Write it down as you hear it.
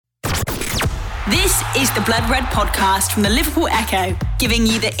This is the Blood Red podcast from the Liverpool Echo, giving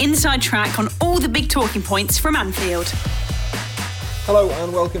you the inside track on all the big talking points from Anfield. Hello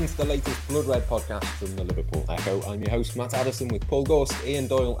and welcome to the latest Blood Red podcast from the Liverpool Echo. I'm your host Matt Addison with Paul Gorst, Ian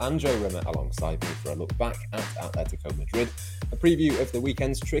Doyle and Joe Rimmer alongside me for a look back at Atletico Madrid, a preview of the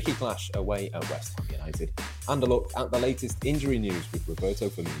weekend's tricky clash away at West Ham United, and a look at the latest injury news with Roberto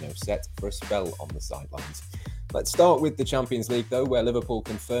Firmino set for a spell on the sidelines. Let's start with the Champions League though, where Liverpool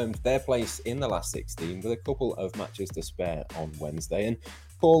confirmed their place in the last 16 with a couple of matches to spare on Wednesday. And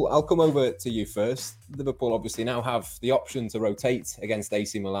Paul, I'll come over to you first. Liverpool obviously now have the option to rotate against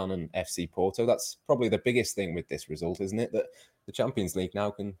AC Milan and FC Porto. That's probably the biggest thing with this result, isn't it? That the Champions League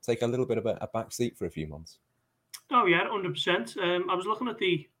now can take a little bit of a back seat for a few months. Oh yeah, 100%. I was looking at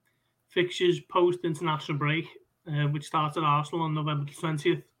the fixtures post-international break, which started at Arsenal on November the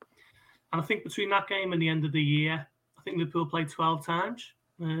 20th. And I think between that game and the end of the year, I think Liverpool played 12 times.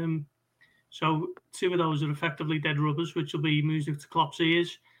 So two of those are effectively dead rubbers, which will be music to Klopp's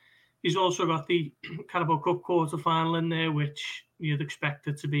ears. He's also got the Carabao Cup quarter-final in there, which you'd expect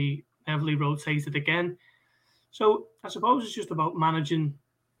it to be heavily rotated again. So I suppose it's just about managing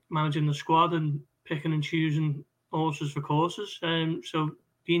the squad and picking and choosing horses for courses. So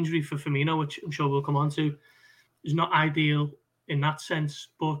the injury for Firmino, which I'm sure we'll come on to, is not ideal in that sense,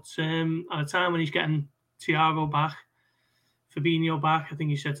 but at a time when he's getting Thiago back, Fabinho back, I think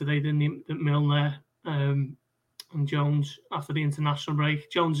he said today, didn't he, that Milner and Jones after the international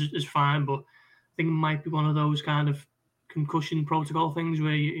break. Jones is fine, but I think it might be one of those kind of concussion protocol things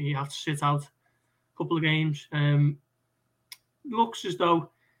where you have to sit out a couple of games. Looks as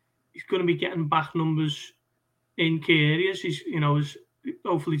though he's going to be getting back numbers in key areas.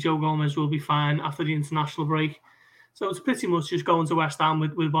 Hopefully Joe Gomez will be fine after the international break. So it's pretty much just going to West Ham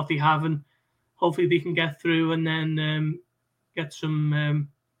with what they have, and hopefully they can get through and then get some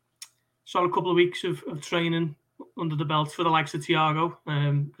solid couple of weeks of training under the belt for the likes of Thiago,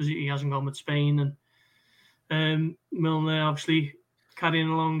 because he hasn't gone with Spain, and Milner obviously carrying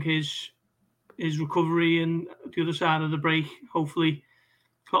along his recovery, and the other side of the break, hopefully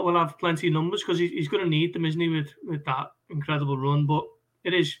Klopp will have plenty of numbers because he's going to need them, isn't he, with that incredible run. But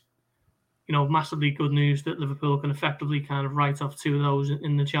it is, massively good news that Liverpool can effectively kind of write off two of those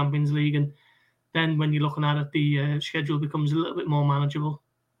in the Champions League. And then when you're looking at it, the schedule becomes a little bit more manageable.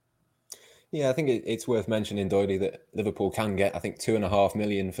 Yeah, I think it's worth mentioning, Doyley, that Liverpool can get, I think, $2.5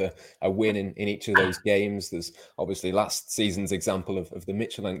 million for a win in each of those games. There's obviously last season's example of the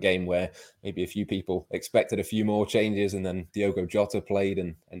Midtjylland game where maybe a few people expected a few more changes, and then Diogo Jota played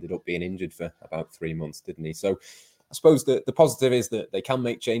and ended up being injured for about 3 months, didn't he? So I suppose the positive is that they can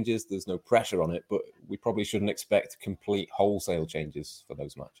make changes. There's no pressure on it, but we probably shouldn't expect complete wholesale changes for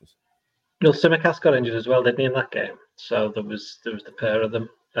those matches. Well, Tsimikas got injured as well, didn't he, in that game? So there was the pair of them.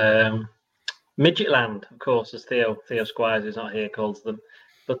 Midtjylland, of course, as Theo Squires, who's not here, calls them.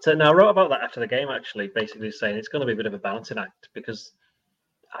 But no, I wrote about that after the game, actually, basically saying it's going to be a bit of a balancing act because,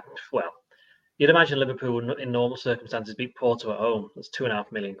 well, you'd imagine Liverpool in normal circumstances beat Porto at home. That's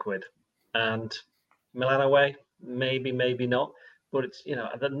 £2.5 million. And Milan away, maybe not. But it's,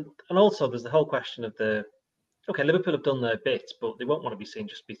 and also there's the whole question of Liverpool have done their bit, but they won't want to be seen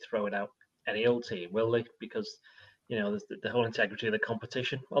just be throwing out any old team, will they? Because, there's the whole integrity of the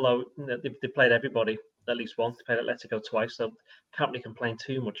competition. Although they played everybody at least once. They played Atletico twice, so can't really complain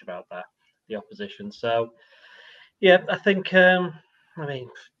too much about that, the opposition. So, yeah, I think,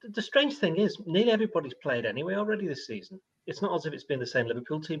 the strange thing is nearly everybody's played anyway already this season. It's not as if it's been the same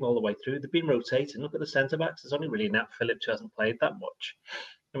Liverpool team all the way through. They've been rotating. Look at the centre-backs. There's only really Nat Phillips who hasn't played that much.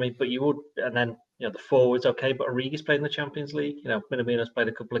 But you would, and then, the forwards, okay, but Origi's played in the Champions League. Minamino's played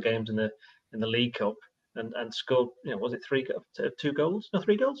a couple of games in the League Cup and scored, was it 3 goals? No,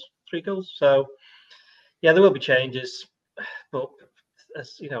 3 goals? 3 goals. So, yeah, there will be changes. But,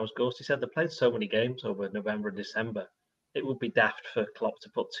 as Ghosty said, they played so many games over November and December. It would be daft for Klopp to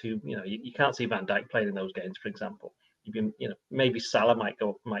put two, you can't see Van Dijk playing in those games, for example. Maybe Salah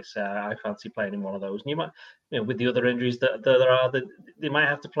might say, I fancy playing in one of those. And you might, with the other injuries that there are, they might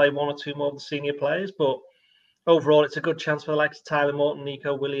have to play one or two more of the senior players. But overall, it's a good chance for the likes of Tyler Morton,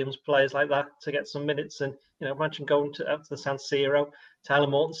 Nico Williams, players like that to get some minutes. And, imagine going out to the San Siro, Tyler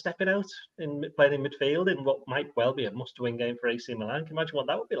Morton stepping out and playing in midfield in what might well be a must-win game for AC Milan. Can you imagine what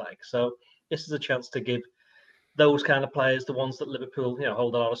that would be like? So this is a chance to give those kind of players, the ones that Liverpool,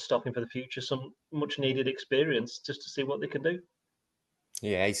 hold a lot of stock in for the future, some much needed experience just to see what they can do.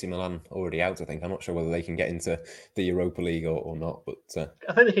 Yeah, AC Milan already out, I think. I'm not sure whether they can get into the Europa League or not, but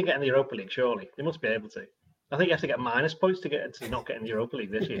I think they can get in the Europa League, surely. They must be able to. I think you have to get minus points to not get in the Europa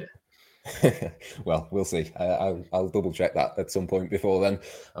League this year. Well, we'll see. I'll double check that at some point before then,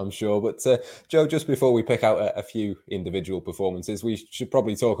 I'm sure. But Joe, just before we pick out a few individual performances, we should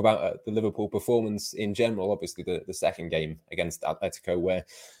probably talk about the Liverpool performance in general. Obviously, the second game against Atletico, where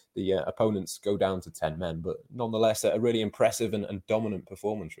the opponents go down to 10 men, but nonetheless, a really impressive and dominant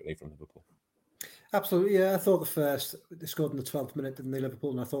performance, really, from Liverpool. Absolutely, yeah. I thought they scored in the 12th minute, didn't they,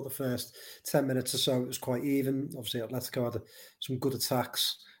 Liverpool? And I thought the first 10 minutes or so, it was quite even. Obviously, Atletico had some good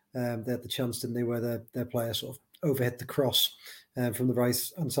attacks. They had the chance, didn't they, where their player sort of overhit the cross from the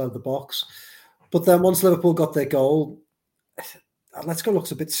right-hand side of the box. But then once Liverpool got their goal, Atletico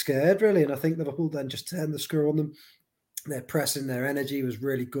looks a bit scared, really. And I think Liverpool then just turned the screw on them. Their pressing, their energy was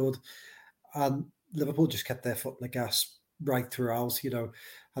really good. And Liverpool just kept their foot on the gas right throughout.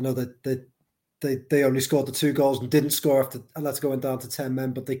 I know that they only scored the 2 goals and didn't score after Atletico went down to 10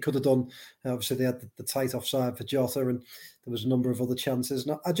 men, but they could have done. Obviously, they had the tight offside for Jota, and there was a number of other chances.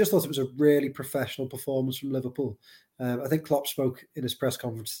 And I just thought it was a really professional performance from Liverpool. I think Klopp spoke in his press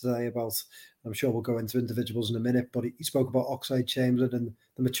conference today about, I'm sure we'll go into individuals in a minute, but he spoke about Oxlade-Chamberlain and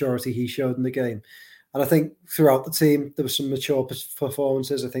the maturity he showed in the game. And I think throughout the team, there were some mature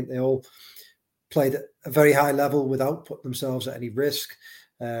performances. I think they all played at a very high level without putting themselves at any risk.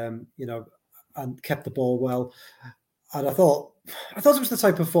 And kept the ball well. And I thought it was the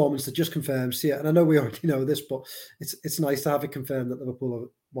type of performance that just confirms, and I know we already know this, but it's nice to have it confirmed that Liverpool are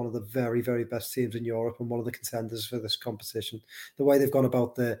one of the very, very best teams in Europe and one of the contenders for this competition. The way they've gone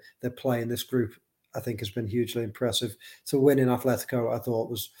about their play in this group, I think, has been hugely impressive. To win in Atletico, I thought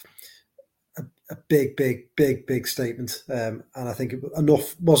was a big, big, big, big statement. And I think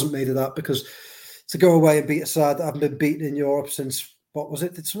enough wasn't made of that, because to go away and beat a side that haven't been beaten in Europe since, what was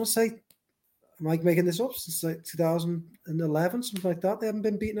it? Did someone say, am I making this up, since like 2011, something like that? They haven't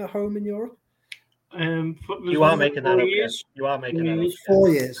been beaten at home in Europe. You are making that up. Yes. You are making that up. 4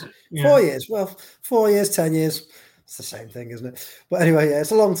 years. Yeah. 4 years. Well, 4 years, 10 years. It's the same thing, isn't it? But anyway, yeah,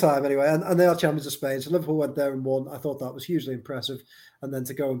 it's a long time anyway. And they are champions of Spain. So Liverpool went there and won. I thought that was hugely impressive. And then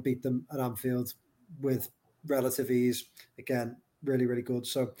to go and beat them at Anfield with relative ease, again, really, really good.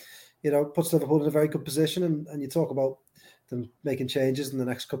 So, puts Liverpool in a very good position. And you talk about them making changes in the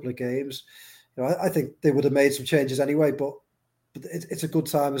next couple of games. I think they would have made some changes anyway, but it's a good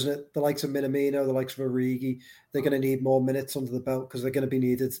time, isn't it? The likes of Minamino, the likes of Origi, they're going to need more minutes under the belt, because they're going to be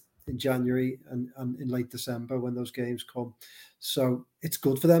needed in January and in late December when those games come. So it's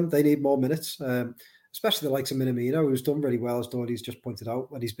good for them. They need more minutes, especially the likes of Minamino, who's done really well, as Doherty's just pointed out,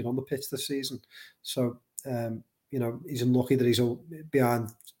 when he's been on the pitch this season. So, he's unlucky that he's behind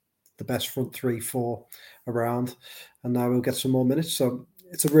the best front 3-4 around, and now he'll get some more minutes. So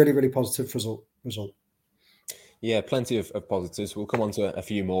it's a really, really positive result. Yeah, plenty of positives. We'll come on to a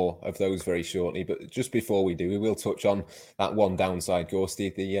few more of those very shortly. But just before we do, we will touch on that one downside,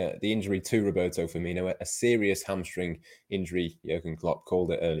 Gorsty, the injury to Roberto Firmino, a serious hamstring injury, Jurgen Klopp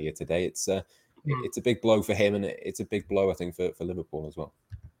called it earlier today. It's a big blow for him, and it's a big blow, I think, for Liverpool as well.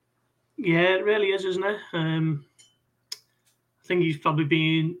 Yeah, it really is, isn't it? I think he's probably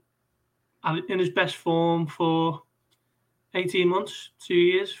been in his best form for 18 months, 2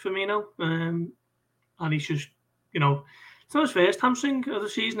 years, Firmino. And he's just, it's not his first hamstring of the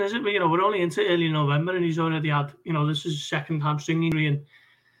season, is it? But, we're only into early November and he's already had, this is his second hamstring injury, and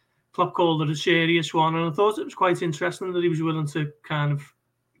Klopp called it a serious one. And I thought it was quite interesting that he was willing to kind of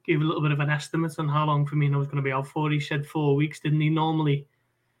give a little bit of an estimate on how long Firmino was going to be out for. He said 4 weeks, didn't he? Normally,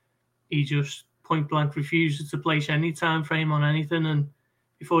 he just point blank refuses to place any time frame on anything. And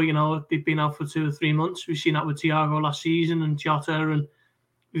before you know it, they've been out for 2 or 3 months. We've seen that with Thiago last season and Jota, and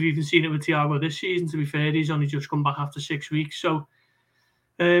we've even seen it with Thiago this season. To be fair, he's only just come back after 6 weeks. So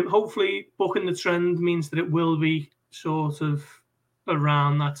hopefully bucking the trend means that it will be sort of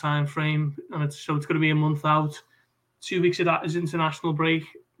around that time frame. And it's going to be a month out. 2 weeks of that is international break,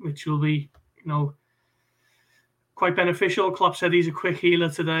 which will be, quite beneficial. Klopp said he's a quick healer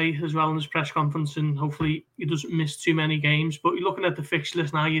today as well in his press conference, and hopefully he doesn't miss too many games. But you're looking at the fixture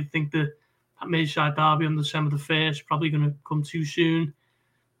list now, you'd think that Merseyside derby on December the 1st probably going to come too soon.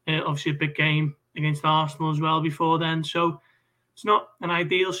 Obviously a big game against Arsenal as well before then. So it's not an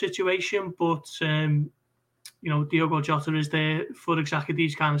ideal situation, but, Diogo Jota is there for exactly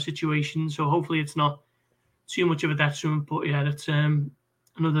these kind of situations. So hopefully it's not too much of a detriment. But yeah, it's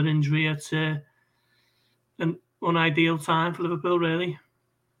another injury at an unideal time for Liverpool, really.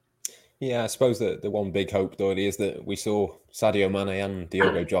 Yeah, I suppose that the one big hope, Doherty, is that we saw Sadio Mane and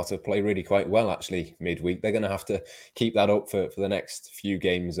Diogo Jota play really quite well, actually, midweek. They're going to have to keep that up for the next few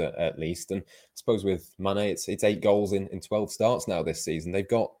games at least. And I suppose with Mane, it's 8 goals in 12 starts now this season. They've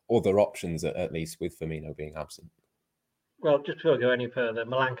got other options, at least, with Firmino being absent. Well, just before I go any further,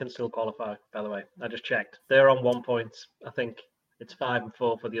 Milan can still qualify, by the way. I just checked. They're on 1 point. I think it's 5 and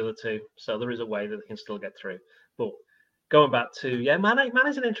 4 for the other two. So there is a way that they can still get through. But going back to, Mane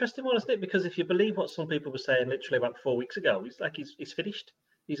is an interesting one, isn't it? Because if you believe what some people were saying literally about 4 weeks ago, he's finished.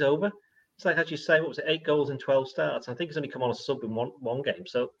 He's over. It's like, as you say, what was it, 8 goals in 12 starts? I think he's only come on a sub in one game.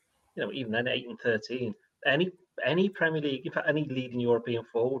 So, even then, 8 and 13. Any Premier League, in fact, any leading European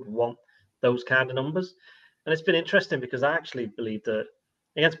forward would want those kind of numbers. And it's been interesting because I actually believe that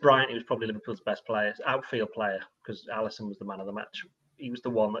against Brighton, he was probably Liverpool's best player, outfield player, because Alisson was the man of the match. He was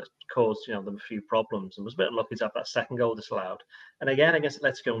the one that caused, them a few problems and was a bit unlucky to have that second goal disallowed. And again, against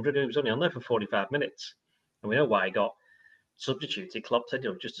Atletico Madrid, he was only on there for 45 minutes. And we know why he got substituted. Klopp said,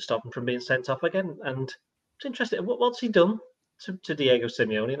 just to stop him from being sent off again. And it's interesting. What's he done to Diego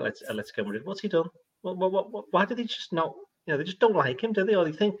Simeone at Atletico Madrid? What's he done? Why did he just not, they just don't like him, do they? Or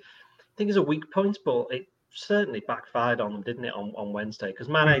they think he's a weak point, but it certainly backfired on him, didn't it, on Wednesday? Because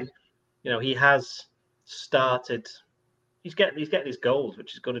Mane, he has started. He's getting his goals,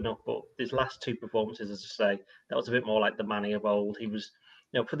 which is good enough. But his last two performances, as I say, that was a bit more like the Mane of old. He was,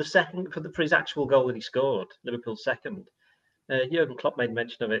 for his actual goal that he scored, Liverpool's second. Jurgen Klopp made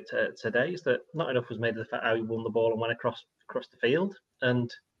mention of it today. Is that not enough was made of the fact how he won the ball and went across the field,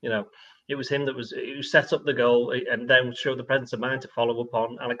 and it was him who set up the goal and then showed the presence of mind to follow up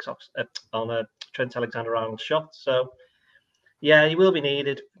on Trent Alexander-Arnold's shot. So, yeah, he will be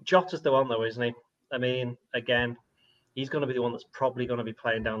needed. Jota's the one, though, isn't he? I mean, again, he's going to be the one that's probably going to be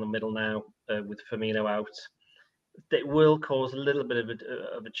playing down the middle now with Firmino out. It will cause a little bit of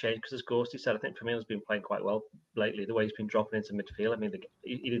a change because, as Ghosty said, I think Firmino's been playing quite well lately, the way he's been dropping into midfield. I mean,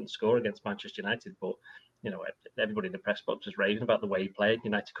 he didn't score against Manchester United, but everybody in the press box was raving about the way he played.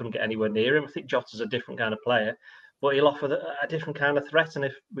 United couldn't get anywhere near him. I think Jota's a different kind of player, but he'll offer a different kind of threat. And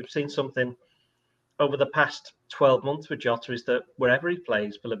if we've seen something over the past 12 months with Jota, is that wherever he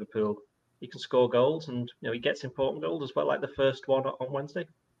plays for Liverpool, he can score goals, and he gets important goals as well, like the first one on Wednesday.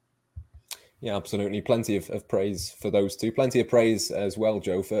 Yeah, absolutely. Plenty of praise for those two. Plenty of praise as well,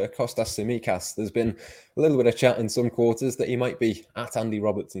 Joe, for Kostas Tsimikas. There's been a little bit of chat in some quarters that he might be at Andy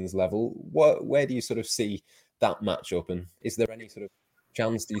Robertson's level. Where do you sort of see that matchup? And is there any sort of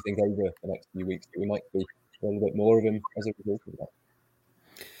chance, do you think, over the next few weeks that we might see a little bit more of him as a result of that?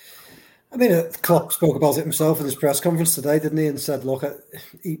 I mean, Klopp spoke about it himself in his press conference today, didn't he? And said, look,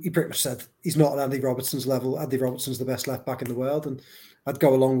 he pretty much said he's not at Andy Robertson's level. Andy Robertson's the best left back in the world, and I'd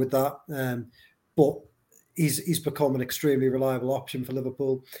go along with that. But he's become an extremely reliable option for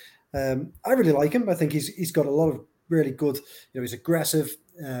Liverpool. I really like him. I think he's got a lot of really good, he's aggressive.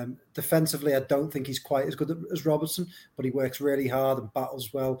 Defensively, I don't think he's quite as good as Robertson, but he works really hard and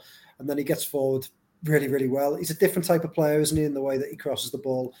battles well. And then he gets forward really, really well. He's a different type of player, isn't he, in the way that he crosses the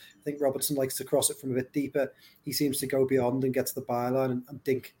ball. I think Robertson likes to cross it from a bit deeper. He seems to go beyond and get to the byline and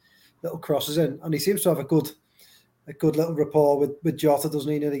dink little crosses in. And he seems to have a good little rapport with Jota,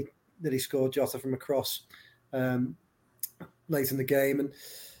 doesn't he? Nearly scored Jota from a cross late in the game. And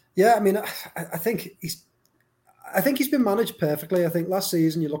yeah, I mean, I think he's been managed perfectly. I think last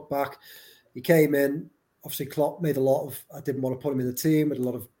season, you look back, he came in, obviously Klopp made I didn't want to put him in the team, with a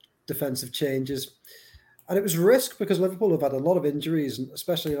lot of defensive changes. And it was a risk because Liverpool have had a lot of injuries, and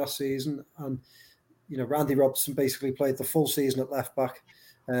especially last season. And, Randy Robertson basically played the full season at left back.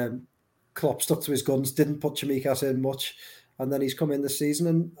 Klopp stuck to his guns, didn't put Tsimikas in much. And then he's come in this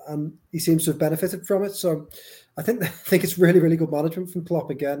season and he seems to have benefited from it. So I think it's really, really good management from Klopp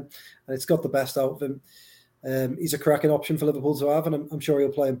again. And it's got the best out of him. He's a cracking option for Liverpool to have. And I'm sure he'll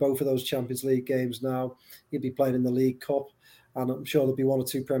play in both of those Champions League games now. He'll be playing in the League Cup. And I'm sure there'll be one or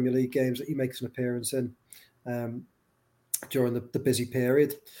two Premier League games that he makes an appearance in during the busy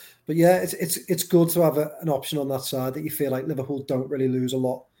period. But yeah, it's good to have an option on that side that you feel like Liverpool don't really lose a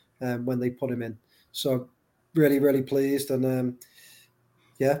lot when they put him in. So really, really pleased, and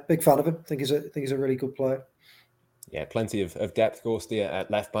big fan of him. I think he's a really good player. Yeah, plenty of depth, Ghosty, at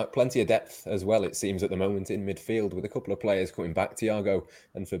left back. Plenty of depth as well, it seems, at the moment in midfield, with a couple of players coming back. Thiago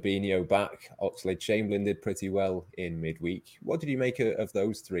and Fabinho back. Oxlade-Chamberlain did pretty well in midweek. What did you make of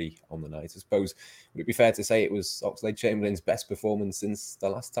those three on the night? I suppose, would it be fair to say it was Oxlade-Chamberlain's best performance since the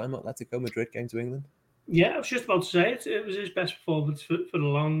last time Atletico Madrid came to England? Yeah, I was just about to say it was his best performance for a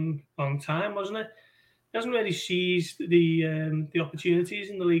long, long time, wasn't it? He hasn't really seized the opportunities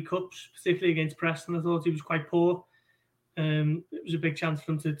in the League Cups, particularly against Preston. I thought he was quite poor. It was a big chance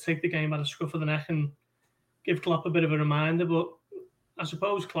for him to take the game at a scruff of the neck and give Klopp a bit of a reminder. But I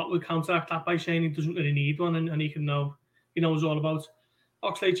suppose Klopp would counteract that by saying he doesn't really need one, and he knows all about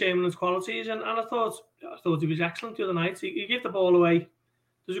Oxlade-Chamberlain's qualities. And I thought he was excellent the other night. He gave the ball away.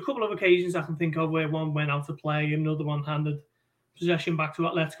 there's a couple of occasions I can think of where one went out to play and another one handed possession back to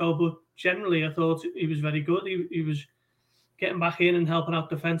Atletico. But generally, I thought he was very good. He was getting back in and helping out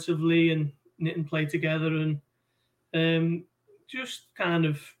defensively and knitting play together, and just kind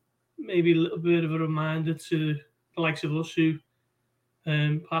of maybe a little bit of a reminder to the likes of us who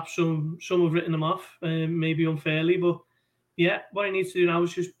perhaps some have written him off, maybe unfairly. But yeah, what he needs to do now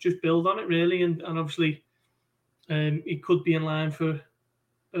is just build on it, really. And obviously, he could be in line for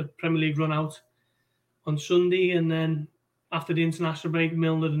a Premier League run out on Sunday. And then after the international break,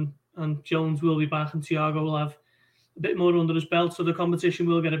 Milner and Jones will be back, and Thiago will have a bit more under his belt. So the competition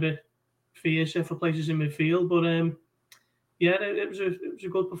will get a bit fiercer for places in midfield. But yeah, it was a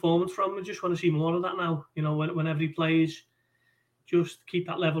good performance from him. I just want to see more of that now. You know, whenever he plays, just keep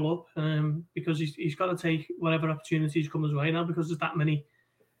that level up, because he's got to take whatever opportunities come his way now, because there's that many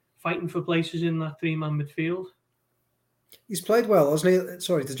fighting for places in that three-man midfield. He's played well, hasn't he?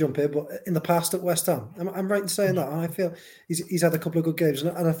 Sorry to jump in, but in the past at West Ham, I'm right in saying that. And I feel he's had a couple of good games,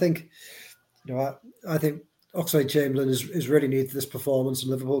 and I think, you know, I think Oxlade-Chamberlain is really needed this performance,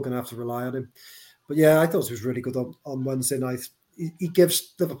 and Liverpool are going to have to rely on him. But yeah, I thought he was really good on Wednesday night. He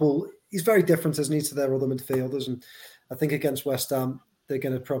gives Liverpool, he's very different, isn't he, to their other midfielders, and I think against West Ham, they're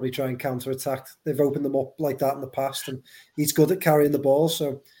going to probably try and counter-attack. They've opened them up like that in the past, and he's good at carrying the ball,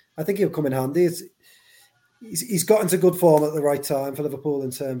 so I think he'll come in handy. He's got into good form at the right time for Liverpool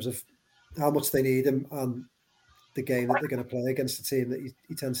in terms of how much they need him and the game that they're going to play against the team that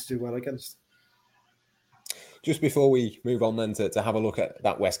he tends to do well against. Just before we move on then to have a look at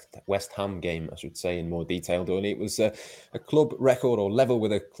that West Ham game, I should say, in more detail, Donny, it was a club record, or level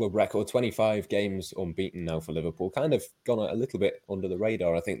with a club record, 25 games unbeaten now for Liverpool. Kind of gone a little bit under the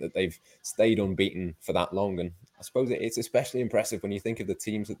radar. I think that they've stayed unbeaten for that long, and I suppose it's especially impressive when you think of the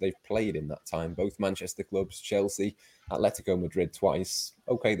teams that they've played in that time, both Manchester clubs, Chelsea, Atletico Madrid twice.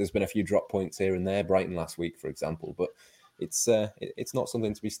 Okay, there's been a few drop points here and there, Brighton last week, for example, but it's not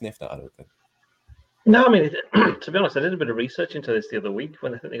something to be sniffed at, I don't think. No, I mean, to be honest, I did a bit of research into this the other week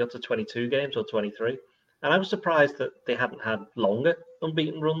when I think they got to 22 games or 23. And I was surprised that they hadn't had longer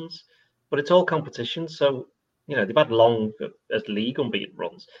unbeaten runs, but it's all competition. So, you know, they've had long as league unbeaten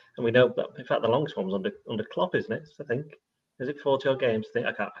runs. And we know that, in fact, the longest one was under Klopp, isn't it? I think. Is it 40 odd games?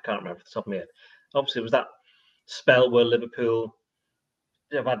 I can't remember off the top of my head. Obviously, it was that spell where Liverpool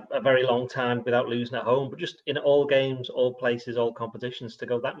have had a very long time without losing at home, but just in all games, all places, all competitions, to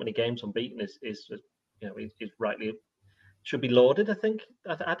go that many games unbeaten is you know, is rightly should be lauded. I think.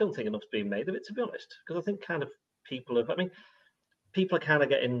 I don't think enough's being made of it, to be honest, because I think kind of people are kind of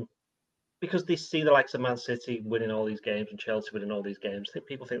getting, because they see the likes of Man City winning all these games and Chelsea winning all these games. I think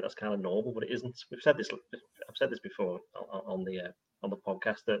people think that's kind of normal, but it isn't. I've said this before on the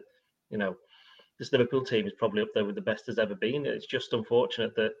podcast that, you know, this Liverpool team is probably up there with the best there's ever been. It's just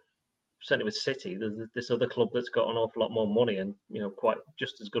unfortunate that, certainly with City, there's this other club that's got an awful lot more money and, you know, quite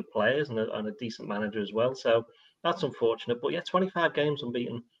just as good players and a decent manager as well. So that's unfortunate. But yeah, 25 games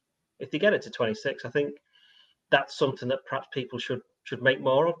unbeaten. If they get it to 26, I think that's something that perhaps people should make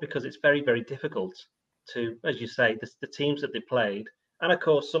more of, because it's very, very difficult to, as you say, the teams that they played. And of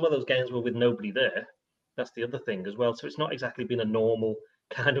course, some of those games were with nobody there. That's the other thing as well. So it's not exactly been a normal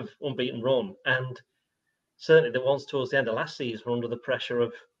kind of unbeaten run. And certainly the ones towards the end of last season were under the pressure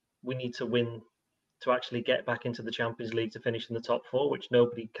of, we need to win to actually get back into the Champions League to finish in the top four, which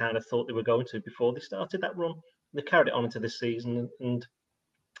nobody kind of thought they were going to before they started that run. They carried it on into this season, and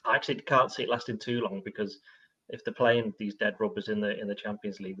I actually can't see it lasting too long, because if they're playing these dead rubbers in the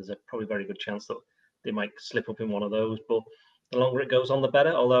Champions League, there's a probably very good chance that they might slip up in one of those. But the longer it goes on, the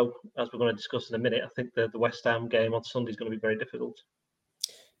better. Although, as we're going to discuss in a minute, I think the West Ham game on Sunday is going to be very difficult.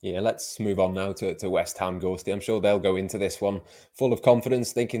 Yeah, let's move on now to West Ham, Ghosty. I'm sure they'll go into this one full of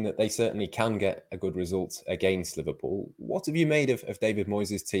confidence, thinking that they certainly can get a good result against Liverpool. What have you made of David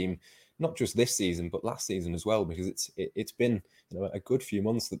Moyes' team, not just this season, but last season as well? Because it's been, you know, a good few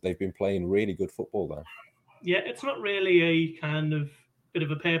months that they've been playing really good football there. Yeah, it's not really a kind of bit of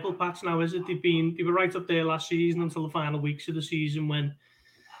a purple patch now, is it? They were right up there last season until the final weeks of the season, when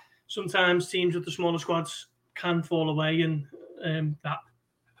sometimes teams with the smaller squads can fall away, and that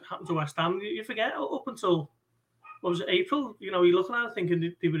happened to West Ham. You forget, up until, what was it, April? You know, you're looking at it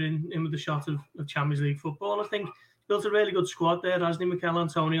thinking they were in with the shot of Champions League football. I think built a really good squad there, hasn't he? Mikel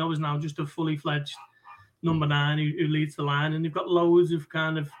Antonio is now just a fully fledged number 9 who leads the line, and they've got loads of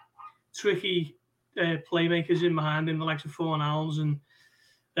kind of tricky playmakers in behind him, the likes of Fornals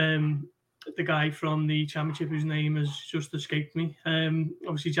and the guy from the Championship whose name has just escaped me.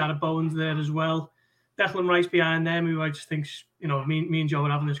 Obviously, Jared Bowen's there as well. Declan Rice behind them, who I just think, you know, me and Joe were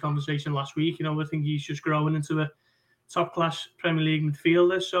having this conversation last week. You know, I think he's just growing into top-class Premier League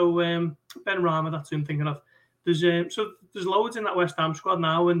midfielders. So Benrahma, that's who I'm thinking of. There's loads in that West Ham squad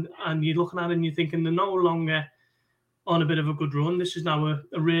now, and you're looking at it and you're thinking they're no longer on a bit of a good run. This is now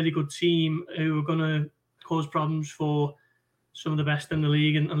a really good team who are going to cause problems for some of the best in the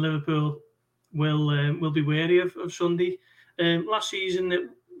league, and Liverpool will be wary of Sunday. Last season it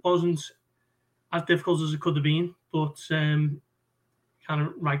wasn't as difficult as it could have been, but kind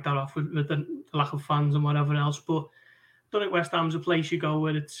of write that off with the lack of fans and whatever else. But I don't think West Ham's a place you go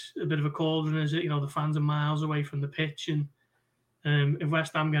where it's a bit of a cauldron, is it? The fans are miles away from the pitch, and if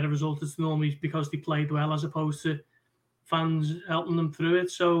West Ham get a result, it's normally because they played well as opposed to fans helping them through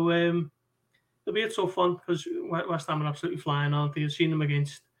it. So it'll be a tough one because West Ham are absolutely flying, aren't they? I've seen them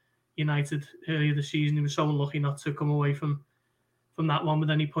against United earlier this season. They were so unlucky not to come away from that one with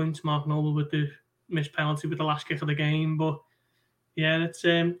any points. Mark Noble with the missed penalty with the last kick of the game. But yeah, it's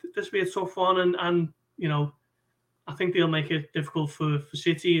this will be a tough one, and I think they'll make it difficult for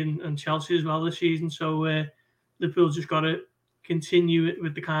City and Chelsea as well this season. So Liverpool's just got to continue it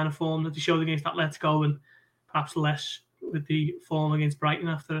with the kind of form that they showed against Atletico, and perhaps less with the form against Brighton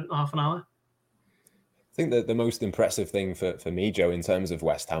after half an hour. I think that the most impressive thing for me, Joe, in terms of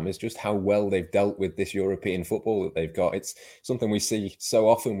West Ham is just how well they've dealt with this European football that they've got. It's something we see so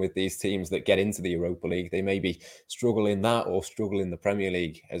often with these teams that get into the Europa League. They maybe struggle in that or struggle in the Premier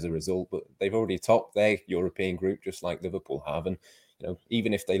League as a result, but they've already topped their European group just like Liverpool have. And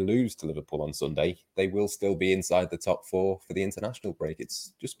even if they lose to Liverpool on Sunday, they will still be inside the top 4 for the international break.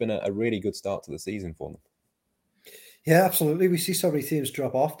 It's just been a really good start to the season for them. Yeah, absolutely. We see so many teams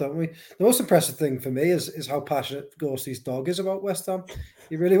drop off, don't we? The most impressive thing for me is how passionate Ghostie's dog is about West Ham.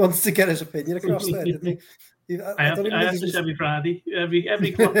 He really wants to get his opinion across there, didn't he? I have this every Friday,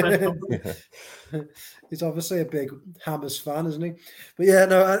 every club press conference. He's obviously a big Hammers fan, isn't he? But yeah,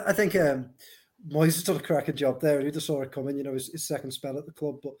 no, I think Moyes has done a cracking job there. He just saw it coming, his second spell at the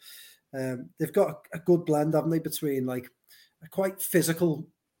club. But they've got a good blend, haven't they, between like a quite physical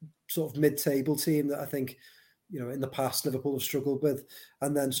sort of mid-table team that I think, in the past Liverpool have struggled with,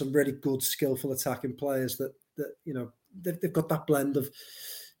 and then some really good, skillful attacking players that they've got that blend of,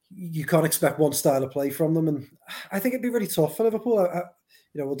 you can't expect one style of play from them. And I think it'd be really tough for Liverpool.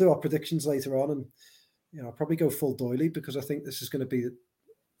 We'll do our predictions later on, and I'll probably go full doily because I think this is going to be,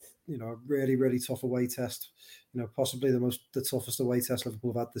 a really, really tough away test. Possibly the toughest away test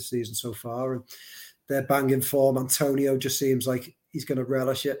Liverpool have had this season so far. And they're banging form. Antonio just seems like he's going to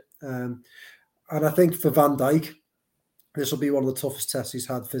relish it. And I think for Van Dijk, this will be one of the toughest tests he's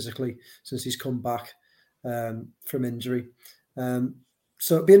had physically since he's come back from injury.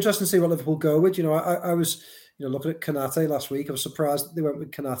 So it'd be interesting to see what Liverpool go with. I was looking at Konate last week. I was surprised they went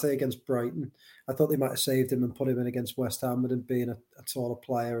with Konate against Brighton. I thought they might have saved him and put him in against West Ham with him being a taller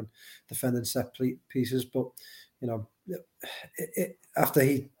player and defending set pieces. But, after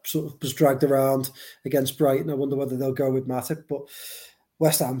he sort of was dragged around against Brighton, I wonder whether they'll go with Matip. But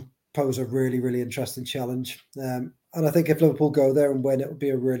West Ham pose a really, really interesting challenge. And I think if Liverpool go there and win, it would be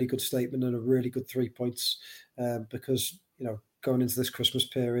a really good statement and a really good 3 points because, going into this Christmas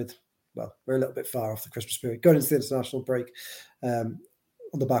period, well, we're a little bit far off the Christmas period. Going into the international break on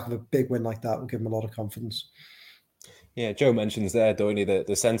the back of a big win like that will give them a lot of confidence. Yeah, Joe mentions there, Doyle,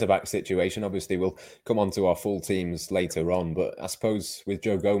 the centre-back situation. Obviously, we'll come on to our full teams later on, but I suppose with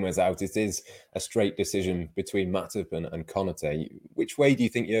Joe Gomez out, it is a straight decision between Matip and Konate. Which way do you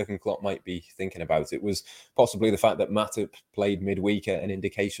think Jurgen Klopp might be thinking about it? Was possibly the fact that Matip played midweek an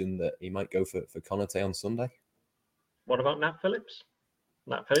indication that he might go for Konate on Sunday? What about Nat Phillips?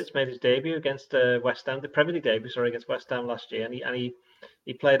 Nat Phillips made his debut against West Ham, the Premier League debut, against West Ham last year, and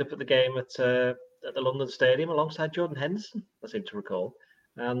he played up at the game at the London Stadium alongside Jordan Henderson, I seem to recall.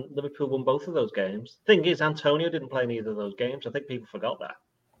 And Liverpool won both of those games. Thing is, Antonio didn't play in either of those games. I think people forgot that.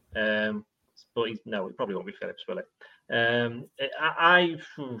 But he probably won't be Phillips, will it? It's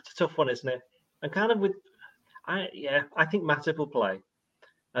a tough one, isn't it? And kind of I think Matip will play.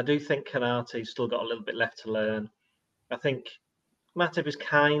 I do think Konate's still got a little bit left to learn. I think Matip is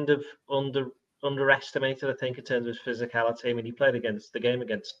kind of underestimated, I think, in terms of his physicality. I mean, he played the game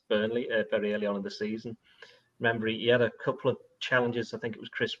against Burnley very early on in the season. Remember, he had a couple of challenges. I think it was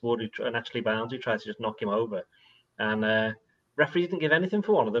Chris Wood and Ashley Barnes who tried to just knock him over. And referee didn't give anything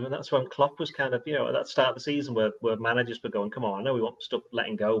for one of them. And that's when Klopp was kind of, at that start of the season where managers were going, come on, I know we want stuff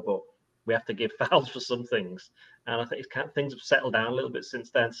letting go, but we have to give fouls for some things. And I think things have settled down a little bit since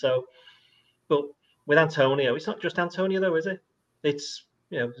then. So, but with Antonio, it's not just Antonio though, is it? It's,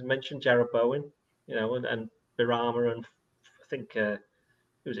 mentioned Jarrod Bowen, and Benrahma, and I think, who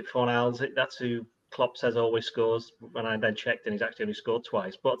was it, Fornals? That's who Klopp says always scores. When I then checked, and he's actually only scored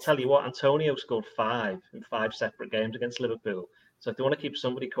twice. But I'll tell you what, Antonio scored 5 in 5 separate games against Liverpool. So if they want to keep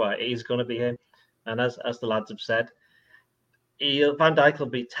somebody quiet, he's going to be him. And as the lads have said, Van Dijk will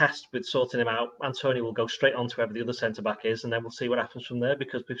be tasked with sorting him out. Antonio will go straight on to whoever the other centre-back is, and then we'll see what happens from there,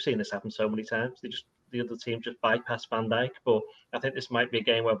 because we've seen this happen so many times. The other team just bypass Van Dijk. But I think this might be a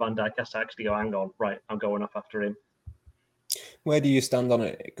game where Van Dijk has to actually go, hang on, right, I'm going off after him. Where do you stand on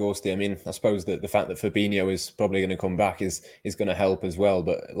it, Gorsty? I mean, I suppose that the fact that Fabinho is probably going to come back is going to help as well.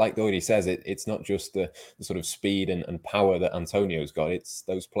 But like Doherty says, it's not just the sort of speed and power that Antonio's got. It's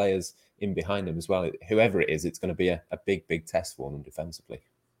those players in behind him as well. Whoever it is, it's going to be a big test for them defensively.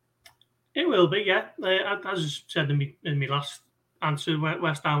 It will be, yeah. As I said in my last answer,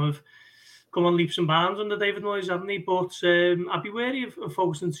 West Ham have come on leaps and bounds under David Moyes, haven't they? But I'd be wary of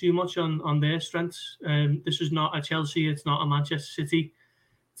focusing too much on their strengths. This is not a Chelsea, it's not a Manchester City.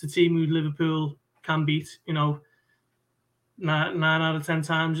 It's a team who Liverpool can beat, 9 out of 10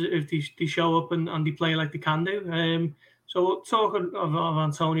 times if they show up and they play like they can do. So talking of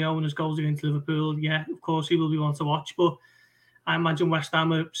Antonio and his goals against Liverpool, yeah, of course he will be one to watch. But I imagine West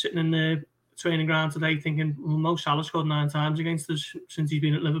Ham are sitting in the training ground today thinking, well, Mo Salah scored 9 times against us since he's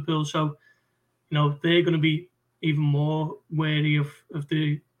been at Liverpool. So, they're going to be even more wary of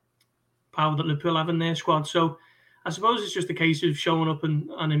the power that Liverpool have in their squad. So I suppose it's just a case of showing up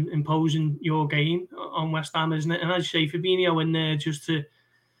and imposing your game on West Ham, isn't it? And as you say, Fabinho in there just to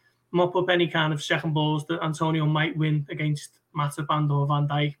mop up any kind of second balls that Antonio might win against Matip and or Van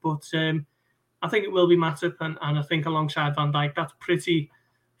Dijk. But I think it will be Matip, and I think alongside Van Dijk, that's pretty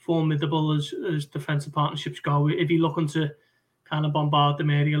formidable as defensive partnerships go, if you're looking to kind of bombard them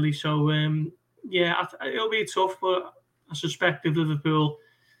aerially. So, it'll be tough, but I suspect if Liverpool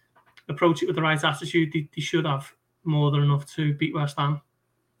approach it with the right attitude, they should have more than enough to beat West Ham.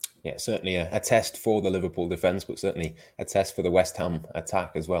 Yeah, certainly a test for the Liverpool defence, but certainly a test for the West Ham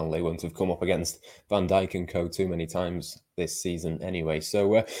attack as well. They won't have come up against Van Dijk and co too many times this season anyway.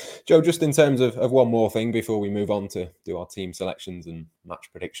 So, Joe, just in terms of one more thing before we move on to do our team selections and match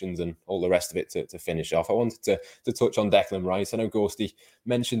predictions and all the rest of it to finish off, I wanted to touch on Declan Rice. I know Gorsty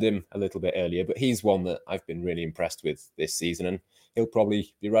mentioned him a little bit earlier, but he's one that I've been really impressed with this season, and he'll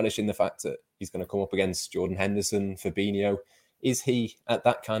probably be relishing the fact that he's going to come up against Jordan Henderson, Fabinho. Is he at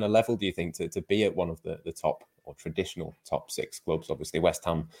that kind of level, do you think, to be at one of the top or traditional top 6 clubs? Obviously, West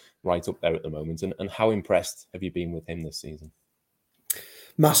Ham right up there at the moment. And how impressed have you been with him this season?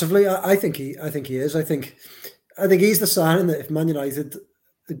 Massively. I think he is. I think he's the sign that if Man United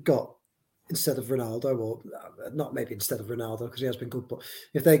had got, instead of Ronaldo, or not maybe instead of Ronaldo, because he has been good, but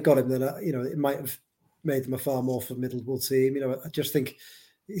if they got him, then it might have made them a far more formidable team. I just think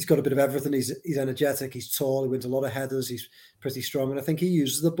he's got a bit of everything. He's energetic, he's tall, he wins a lot of headers, he's pretty strong, and I think he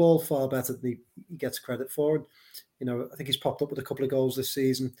uses the ball far better than he gets credit for. And I think he's popped up with a couple of goals this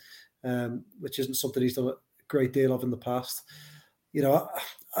season, which isn't something he's done a great deal of in the past.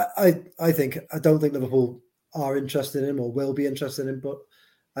 I don't think Liverpool are interested in him or will be interested in him, but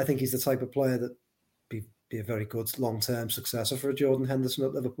I think he's the type of player that be a very good long-term successor for Jordan Henderson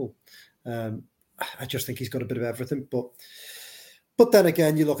at Liverpool. I just think he's got a bit of everything, But then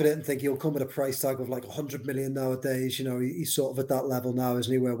again, you look at it and think he'll come at a price tag of like 100 million nowadays. He's sort of at that level now,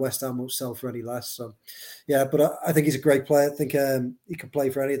 isn't he, where West Ham won't sell for any less. So, yeah, but I think he's a great player. I think he can play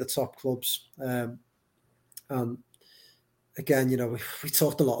for any of the top clubs. And again, we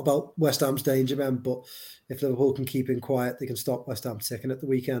talked a lot about West Ham's danger men, but if Liverpool can keep him quiet, they can stop West Ham ticking at the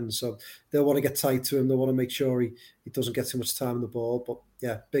weekend. So they'll want to get tight to him. They'll want to make sure he doesn't get too much time on the ball. But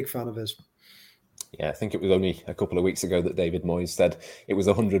yeah, big fan of his. Yeah, I think it was only a couple of weeks ago that David Moyes said it was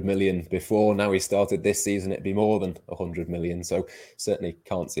 100 million before. Now he started this season, it'd be more than 100 million. So certainly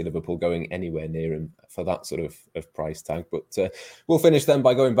can't see Liverpool going anywhere near him for that sort of price tag. But we'll finish then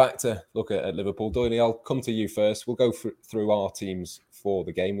by going back to look at Liverpool. Doyley, I'll come to you first. We'll go through our teams for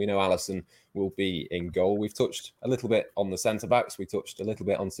the game. We know Alisson will be in goal. We've touched a little bit on the centre-backs. We touched a little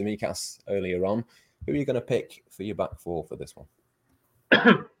bit on Tsimikas earlier on. Who are you going to pick for your back four for this one?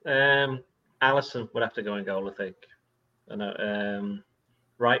 Alisson would have to go in goal, I think. I know,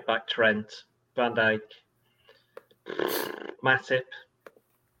 right back Trent, Van Dijk, Matip,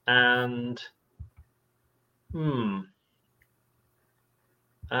 and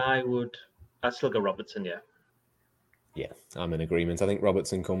I'd still go Robertson, yeah. Yeah, I'm in agreement. I think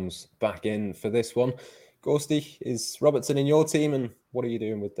Robertson comes back in for this one. Gorsty, is Robertson in your team, and what are you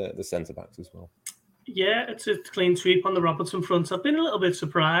doing with the centre-backs as well? Yeah, it's a clean sweep on the Robertson front. I've been a little bit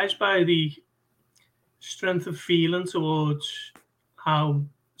surprised by the strength of feeling towards how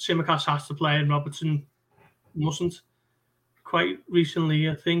Tsimikas has to play and Robertson mustn't. Quite recently,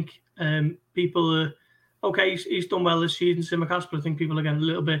 I think People are, okay, he's done well this season, Tsimikas, but I think people are getting a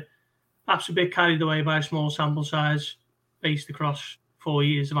little bit, perhaps a bit carried away by a small sample size based across 4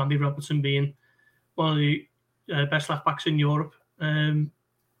 years of Andy Robertson being one of the best left-backs in Europe.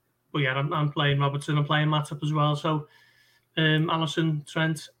 But yeah, I'm playing Robertson, I'm playing Matip as well. So Alisson,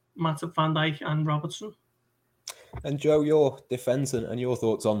 Trent, Matip, Van Dijk and Robertson. And Joe, your defence and your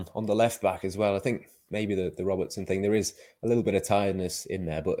thoughts on the left back as well. I think maybe the Robertson thing, there is a little bit of tiredness in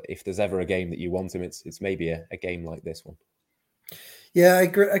there, but if there's ever a game that you want him, it's maybe a game like this one. Yeah, I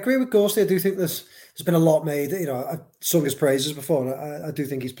agree with Ghosty. I do think there's been a lot made. I've sung his praises before, and I do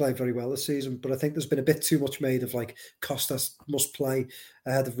think he's played very well this season, but I think there's been a bit too much made of like Costas must play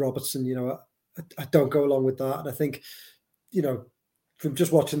ahead of Robertson. I don't go along with that. And I think, from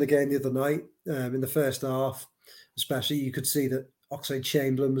just watching the game the other night, in the first half, especially, you could see that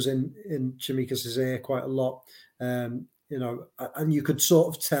Oxlade-Chamberlain was in Tsimikas' ear quite a lot. And you could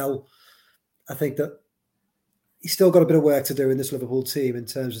sort of tell, I think, that he's still got a bit of work to do in this Liverpool team in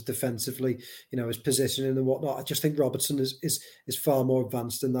terms of defensively, his positioning and whatnot. I just think Robertson is far more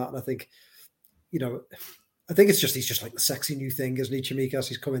advanced in that. And I think, I think he's just like the sexy new thing, isn't he? Tsimikas,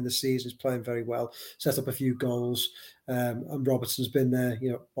 he's come in this season, he's playing very well, set up a few goals. And Robertson's been there,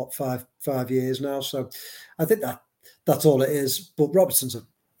 5 years now. So I think that's all it is. But Robertson's,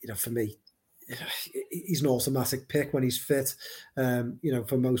 for me, he's an automatic pick when he's fit,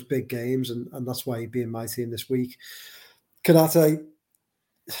 for most big games. And that's why he'd be in my team this week. Konate,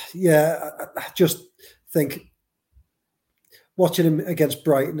 I just think watching him against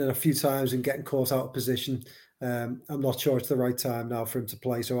Brighton a few times and getting caught out of position, I'm not sure it's the right time now for him to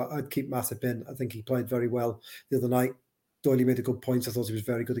play. So I'd keep Matip in. I think he played very well the other night. Doyley made a good point. I thought he was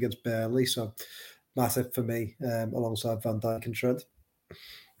very good against Burnley. So Matip for me, alongside Van Dijk and Trent.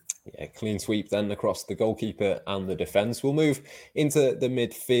 Yeah, clean sweep then across the goalkeeper and the defence. We'll move into the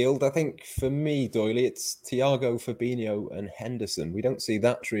midfield. I think for me, Doyley, it's Thiago, Fabinho and Henderson. We don't see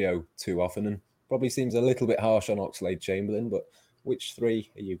that trio too often and probably seems a little bit harsh on Oxlade-Chamberlain, but which three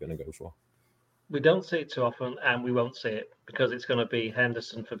are you going to go for? We don't see it too often and we won't see it because it's going to be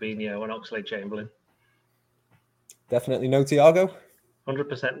Henderson, Fabinho and Oxlade-Chamberlain. Definitely no Thiago?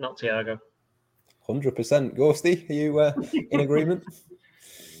 100% not Thiago. 100%. Ghosty, are you in agreement?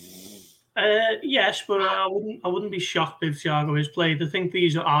 Yes, but I wouldn't be shocked if Thiago is played. I think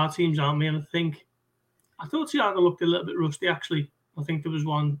these are our teams, aren't we? And I thought Thiago looked a little bit rusty, actually. I think there was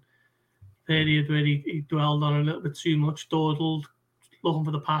one period where he dwelled on a little bit too much, dawdled, looking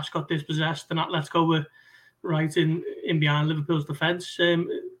for the pass, got dispossessed, and that Let's Go were right in behind Liverpool's defence.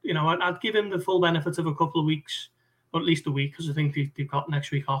 I'd give him the full benefit of a couple of weeks, or at least a week, because I think they've got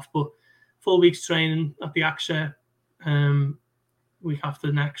next week off. But 4 weeks training at the AXA week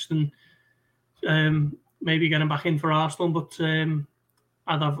after next, and maybe get him back in for Arsenal. But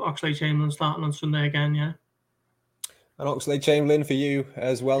I'd have Oxlade-Chamberlain starting on Sunday again, yeah. And Oxlade-Chamberlain for you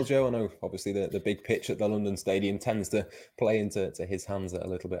as well, Joe. I know obviously the big pitch at the London Stadium tends to play into his hands a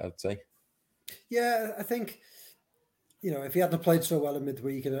little bit, I'd say. Yeah, I think, if he hadn't played so well in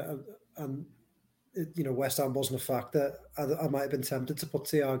midweek and West Ham wasn't a factor, I might have been tempted to put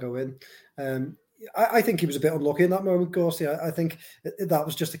Thiago in. I think he was a bit unlucky in that moment, Ghosty. I think that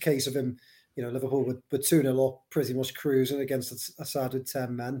was just a case of him, Liverpool were 2-0 up, pretty much cruising against a side with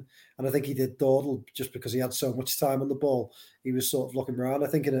 10 men. And I think he did dawdle just because he had so much time on the ball. He was sort of looking around. I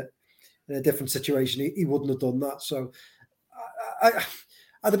think in a different situation, he wouldn't have done that. So I'd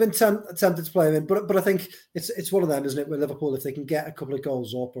have been tempted to play him in. But I think it's one of them, isn't it, where Liverpool, if they can get a couple of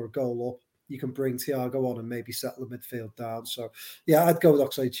goals up or a goal up, you can bring Thiago on and maybe settle the midfield down. So, yeah, I'd go with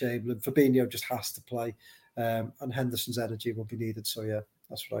Oxlade-Chamberlain. Fabinho just has to play, and Henderson's energy will be needed. So, yeah,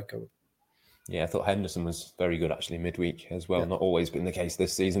 that's what I'd go with. Yeah, I thought Henderson was very good actually midweek as well. Yeah. Not always been the case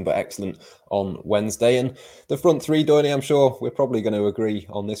this season, but excellent on Wednesday. And the front three, Doyney, I'm sure we're probably going to agree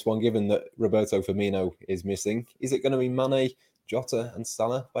on this one, given that Roberto Firmino is missing. Is it going to be Mane, Jota and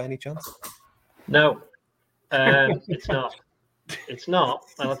Salah by any chance? No, it's not. It's not,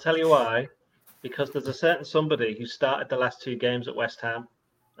 and I'll tell you why. Because there's a certain somebody who started the last 2 games at West Ham,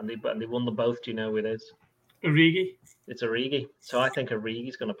 and they won them both. Do you know who it is? Origi. It's Origi. So I think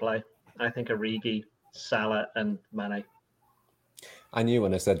Origi's going to play. I think Origi, Salah, and Mane. I knew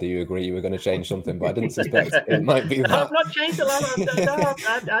when I said that you agree you were going to change something, but I didn't suspect it might be that. I've not changed a lot.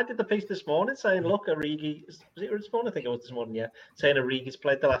 I did the piece this morning saying, look, Origi, was it this morning? I think it was this morning, yeah. Saying Origi's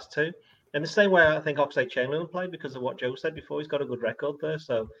played the last 2. In the same way, I think Oxlade-Chamberlain played because of what Joe said before. He's got a good record there.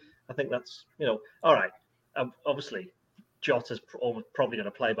 So I think that's, all right. Obviously, Jota's probably going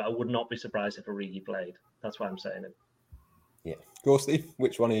to play, but I would not be surprised if Origi played. That's why I'm saying it. Yeah. Ghosty,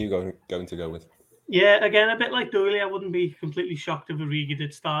 which one are you going to go with? Yeah, again, a bit like Doyley, I wouldn't be completely shocked if Origi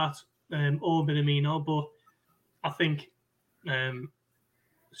did start. or Minamino, but I think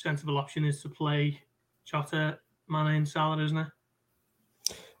sensible option is to play Jota, Mane and Salah, isn't it?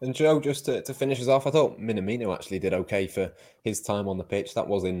 And Joe, just to finish us off, I thought Minamino actually did okay for his time on the pitch. That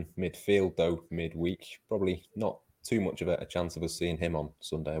was in midfield, though, midweek. Probably not too much of a chance of us seeing him on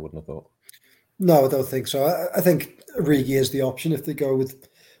Sunday, I wouldn't have thought. No, I don't think so. I think Origi is the option if they go with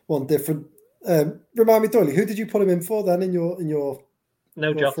one different. Remind me, Doyle, who did you put him in for then in your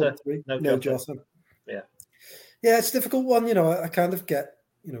No Jota. No Jota. Yeah. Yeah, it's a difficult one. I kind of get,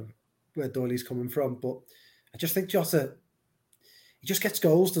 where Doyley's coming from, but I just think Jota, he just gets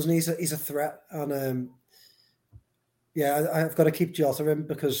goals, doesn't he? He's a threat. And I've got to keep Jota in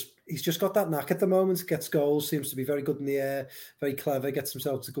because he's just got that knack at the moment, gets goals, seems to be very good in the air, very clever, gets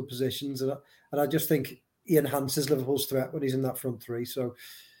himself to good positions. And I just think he enhances Liverpool's threat when he's in that front three. So,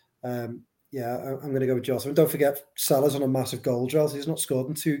 I'm going to go with Jota. And don't forget, Salah's on a massive goal drought. He's not scored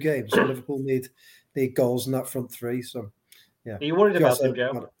in 2 games. So Liverpool need goals in that front three. So, yeah. Are you worried about him,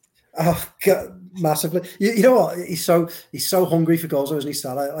 Joe? Oh, God, massively. You know what? He's so hungry for goals, isn't he,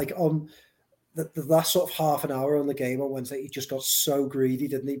 Salah? Like on the last sort of half an hour on the game on Wednesday, he just got so greedy,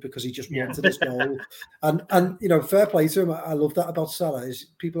 didn't he? Because he just wanted his goal. And fair play to him. I love that about Salah. Is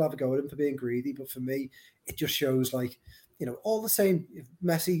people have a go at him for being greedy, but for me, it just shows like, all the same.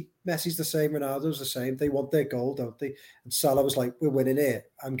 Messi's the same, Ronaldo's the same. They want their goal, don't they? And Salah was like, "We're winning here.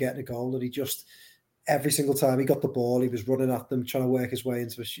 I'm getting a goal." And he just every single time he got the ball, he was running at them, trying to work his way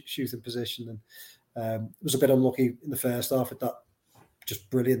into a shooting position. And was a bit unlucky in the first half with that just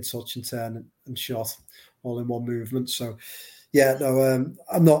brilliant touch and turn and shot all in one movement. So,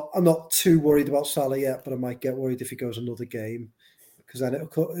 I'm not too worried about Salah yet, but I might get worried if he goes another game because then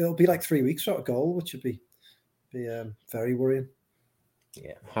it'll be like 3 weeks without a goal, which would be very worrying.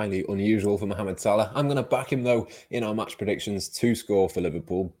 Yeah, highly unusual for Mohamed Salah. I'm going to back him, though, in our match predictions to score for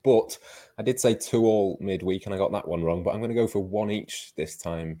Liverpool. But I did say 2-2 midweek, and I got that one wrong. But I'm going to go for 1 each this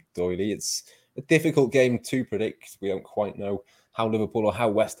time, Doyley. It's a difficult game to predict. We don't quite know how Liverpool or how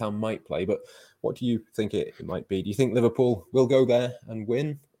West Ham might play. But what do you think it might be? Do you think Liverpool will go there and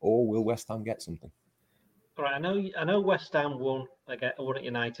win, or will West Ham get something? All right, I know West Ham won at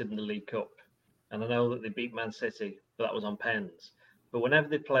United in the League Cup. And I know that they beat Man City, but that was on pens. But whenever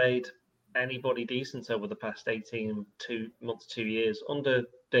they played anybody decent over the past 18 months, 2 years, under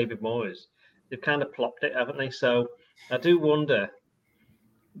David Moyes, they've kind of plopped it, haven't they? So I do wonder.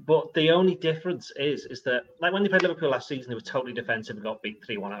 But the only difference is that, like when they played Liverpool last season, they were totally defensive and got beat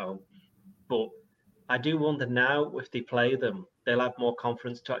 3-1 at home. But I do wonder now, if they play them, they'll have more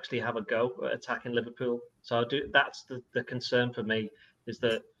confidence to actually have a go at attacking Liverpool. So that's the concern for me, is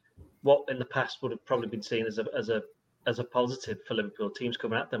that what in the past would have probably been seen as a positive for Liverpool teams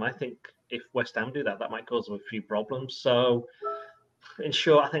coming at them. I think if West Ham do that might cause them a few problems. So, in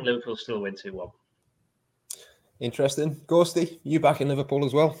short, I think Liverpool still win 2-1. Interesting. Ghosty, you back in Liverpool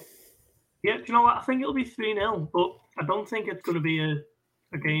as well? Yeah, do you know what? I think it'll be 3-0, but I don't think it's going to be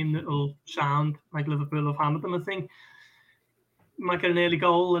a game that will sound like Liverpool have hammered them. I think we might get an early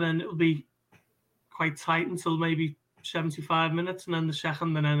goal and then it'll be quite tight until maybe 75 minutes, and then the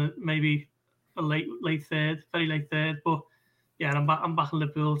second, and then maybe a late third, very late third. But yeah, I'm backing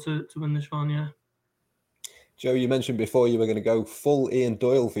Liverpool to win this one. Yeah. Joe, you mentioned before you were going to go full Ian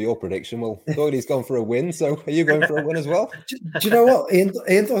Doyle for your prediction. Well, Doyley's gone for a win, so are you going for a win as well? Do you know what?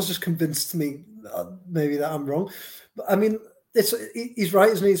 Ian Doyle's just convinced me maybe that I'm wrong. But I mean, he's right,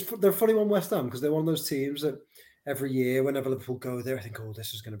 isn't he? They're a funny one, West Ham, because they're one of those teams that every year, whenever Liverpool go there, I think,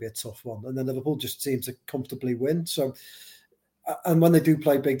 this is going to be a tough one. And then Liverpool just seem to comfortably win. So, and when they do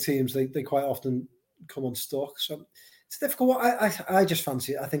play big teams, they quite often come unstuck. So it's difficult. I just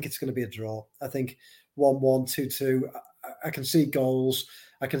fancy it. I think it's going to be a draw. I think 1-1, 2-2. I can see goals.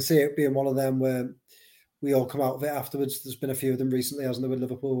 I can see it being one of them where we all come out of it afterwards. There's been a few of them recently, hasn't there, with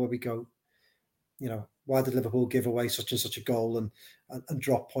Liverpool, where we go, why did Liverpool give away such and such a goal and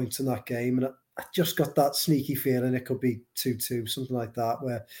drop points in that game? And I just got that sneaky feeling it could be 2-2, something like that,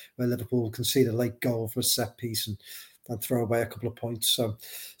 where Liverpool concede a late goal for a set piece and throw away a couple of points. So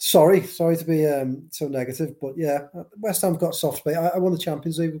sorry to be so negative, but yeah, West Ham got soft spot. I won the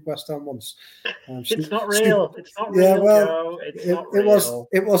Champions League with West Ham once. It's not real. It's not real. Yeah, well, Joe.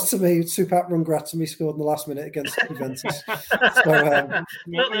 It was to me. Supat Rungratami scored in the last minute against Juventus. So I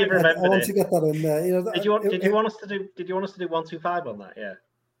want to get that in there. Did you want us to do 1-2-5 on that? Yeah.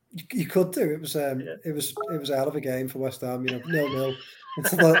 You could do. It was a hell of a game for West Ham. 0-0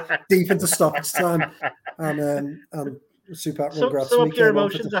 deep into stoppage time, and Supat Rungratami. Sum up your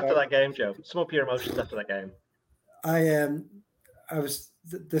emotions after that game, Joe. Sum up your emotions after that game. I was.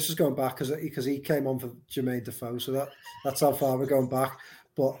 This is going back because he came on for Jermaine Defoe, so that's how far we're going back.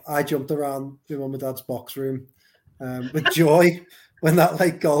 but I jumped around my mum and dad's box room with joy when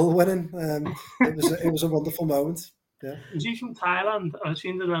that goal went in. It was a wonderful moment. Yeah. Was he from Thailand? I've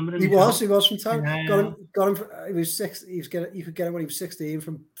seen the remnant. He was from Thailand. Yeah. Got him. He was 6. You could get him when he was 16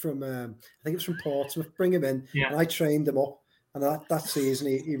 from I think it was from Portsmouth. Bring him in, and I trained him up. And that season,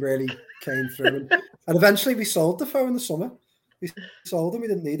 he really came through. And eventually, we sold Defoe in the summer. We sold him. We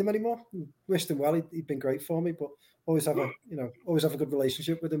didn't need him anymore. Wished him well. He'd been great for me, but always have a good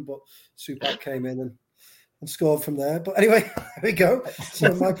relationship with him. But Supak came in and scored from there. But anyway, there we go.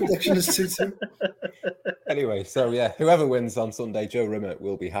 So my prediction is 2-2. Anyway, so yeah, whoever wins on Sunday, Joe Rimmer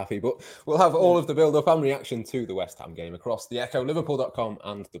will be happy. But we'll have all of the build-up and reaction to the West Ham game across the Echo, Liverpool.com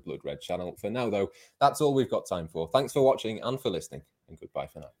and the Blood Red channel. For now, though, that's all we've got time for. Thanks for watching and for listening, and goodbye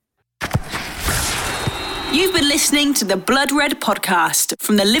for now. You've been listening to the Blood Red podcast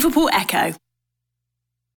from the Liverpool Echo.